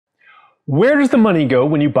Where does the money go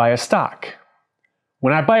when you buy a stock?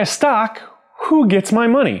 When I buy a stock, who gets my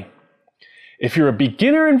money? If you're a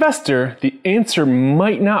beginner investor, the answer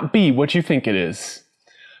might not be what you think it is.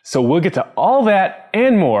 So we'll get to all that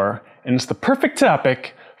and more, and it's the perfect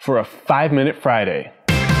topic for a 5-Minute Friday.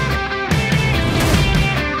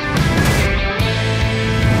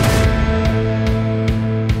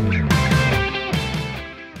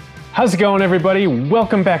 How's it going, everybody?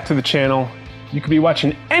 Welcome back to the channel. You could be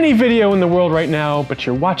watching any video in the world right now, but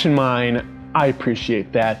you're watching mine. I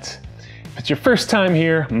appreciate that. If it's your first time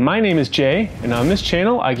here, my name is Jay, and on this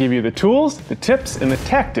channel, I give you the tools, the tips, and the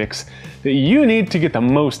tactics that you need to get the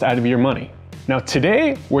most out of your money. Now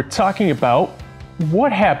today, we're talking about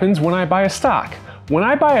what happens when I buy a stock. When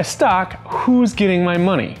I buy a stock, who's getting my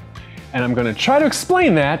money? And I'm gonna try to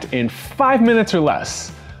explain that in 5 minutes or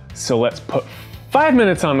less. So let's put 5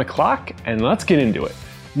 minutes on the clock and let's get into it.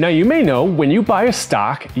 Now you may know when you buy a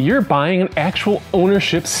stock, you're buying an actual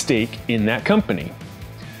ownership stake in that company.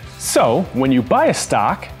 So when you buy a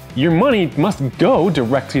stock, your money must go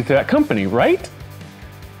directly to that company, right?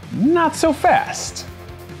 Not so fast.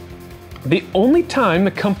 The only time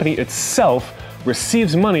the company itself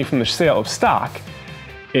receives money from the sale of stock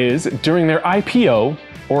is during their IPO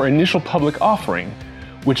or initial public offering,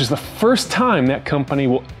 which is the first time that company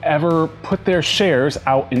will ever put their shares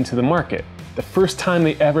out into the market. The first time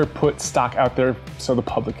they ever put stock out there so the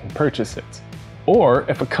public can purchase it. Or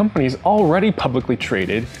if a company is already publicly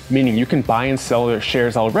traded, meaning you can buy and sell their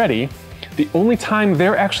shares already, the only time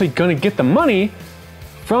they're actually gonna get the money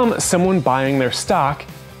from someone buying their stock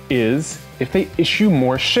is if they issue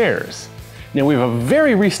more shares. Now we have a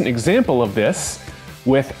very recent example of this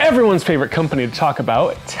with everyone's favorite company to talk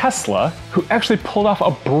about, Tesla, who actually pulled off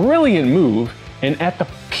a brilliant move and at the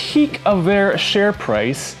peak of their share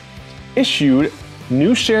price, issued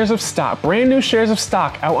new shares of stock, brand new shares of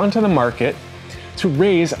stock out onto the market to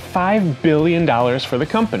raise $5 billion for the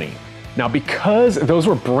company. Now, because those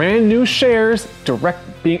were brand new shares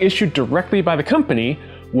being issued directly by the company,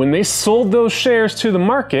 when they sold those shares to the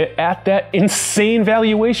market at that insane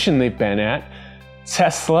valuation they've been at,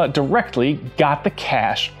 Tesla directly got the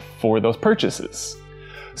cash for those purchases.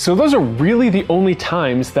 So those are really the only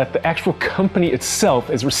times that the actual company itself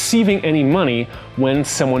is receiving any money when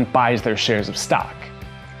someone buys their shares of stock.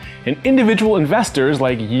 And individual investors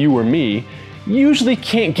like you or me usually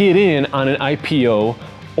can't get in on an IPO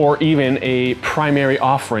or even a primary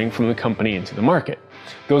offering from the company into the market.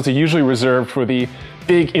 Those are usually reserved for the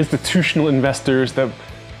big institutional investors, the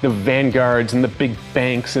vanguards and the big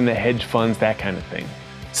banks and the hedge funds, that kind of thing.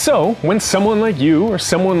 So when someone like you or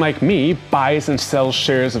someone like me buys and sells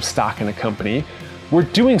shares of stock in a company, we're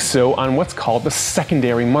doing so on what's called the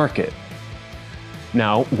secondary market.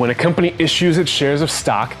 Now, when a company issues its shares of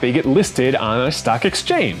stock, they get listed on a stock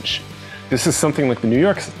exchange. This is something like the New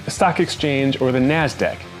York Stock Exchange or the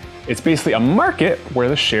NASDAQ. It's basically a market where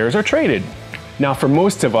the shares are traded. Now, for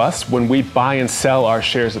most of us, when we buy and sell our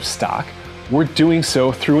shares of stock, we're doing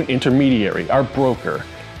so through an intermediary, our broker.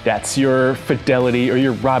 That's your Fidelity or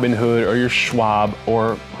your Robinhood or your Schwab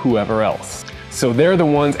or whoever else. So they're the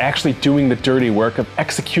ones actually doing the dirty work of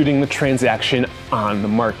executing the transaction on the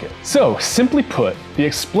market. So simply put, the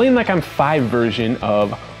Explain Like I'm 5 version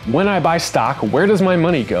of when I buy stock, where does my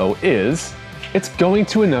money go is, it's going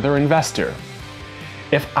to another investor.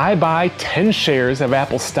 If I buy 10 shares of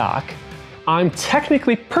Apple stock, I'm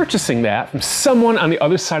technically purchasing that from someone on the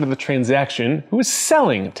other side of the transaction who is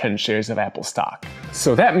selling 10 shares of Apple stock.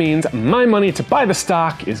 So that means my money to buy the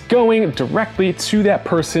stock is going directly to that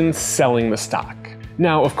person selling the stock.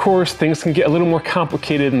 Now, of course, things can get a little more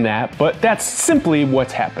complicated than that, but that's simply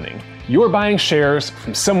what's happening. You're buying shares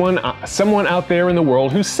from someone out there in the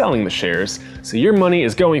world who's selling the shares, so your money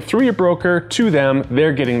is going through your broker to them,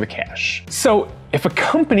 they're getting the cash. So if a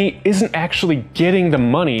company isn't actually getting the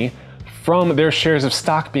money from their shares of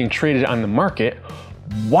stock being traded on the market,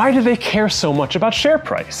 why do they care so much about share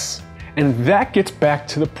price? And that gets back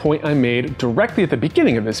to the point I made directly at the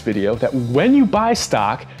beginning of this video, that when you buy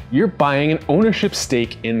stock, you're buying an ownership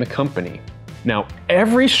stake in the company. Now,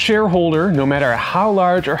 every shareholder, no matter how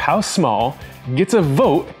large or how small, gets a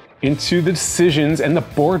vote into the decisions and the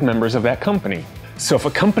board members of that company. So if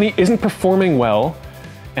a company isn't performing well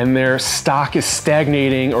and their stock is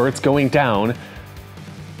stagnating or it's going down,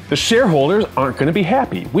 the shareholders aren't going to be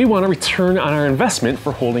happy. We want a return on our investment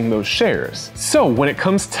for holding those shares. So when it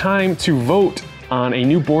comes time to vote on a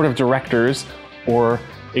new board of directors or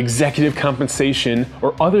executive compensation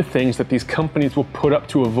or other things that these companies will put up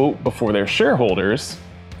to a vote before their shareholders,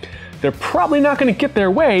 they're probably not going to get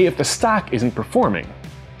their way if the stock isn't performing.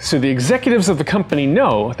 So the executives of the company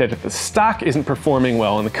know that if the stock isn't performing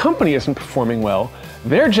well and the company isn't performing well,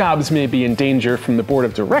 their jobs may be in danger from the board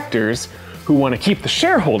of directors who want to keep the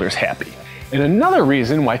shareholders happy. And another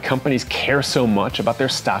reason why companies care so much about their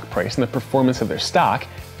stock price and the performance of their stock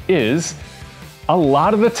is a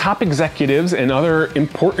lot of the top executives and other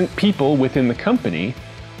important people within the company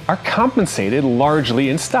are compensated largely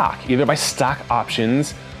in stock, either by stock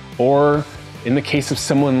options or in the case of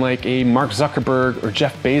someone like a Mark Zuckerberg or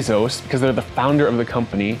Jeff Bezos, because they're the founder of the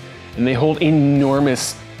company and they hold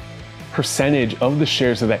enormous percentage of the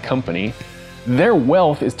shares of that company, their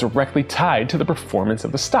wealth is directly tied to the performance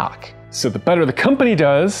of the stock. So the better the company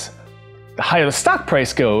does, the higher the stock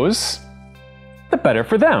price goes, the better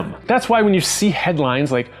for them. That's why when you see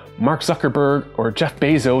headlines like Mark Zuckerberg or Jeff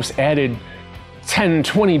Bezos added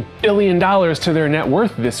 $10–20 billion to their net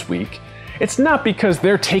worth this week, it's not because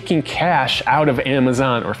they're taking cash out of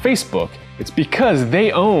Amazon or Facebook. It's because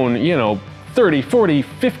they own, 30, 40,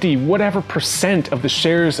 50, whatever percent of the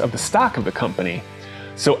shares of the stock of the company.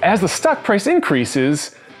 So as the stock price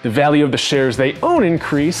increases, the value of the shares they own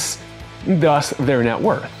increase, thus their net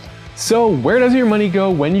worth. So where does your money go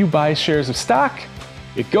when you buy shares of stock?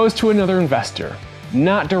 It goes to another investor,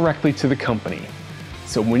 not directly to the company.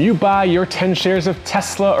 So when you buy your 10 shares of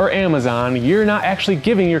Tesla or Amazon, you're not actually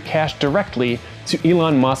giving your cash directly to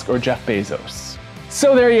Elon Musk or Jeff Bezos.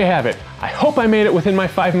 So there you have it. I hope I made it within my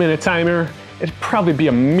 5-minute timer. It'd probably be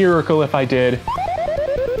a miracle if I did.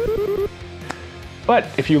 But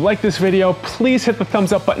if you like this video, please hit the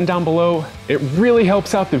thumbs up button down below. It really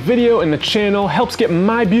helps out the video and the channel, helps get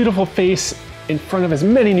my beautiful face in front of as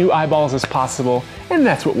many new eyeballs as possible, and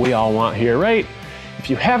that's what we all want here, right? If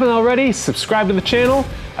you haven't already, subscribe to the channel.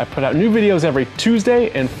 I put out new videos every Tuesday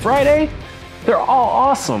and Friday. They're all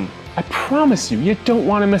awesome. I promise you, you don't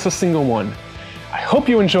want to miss a single one. I hope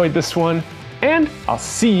you enjoyed this one, and I'll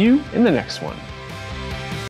see you in the next one.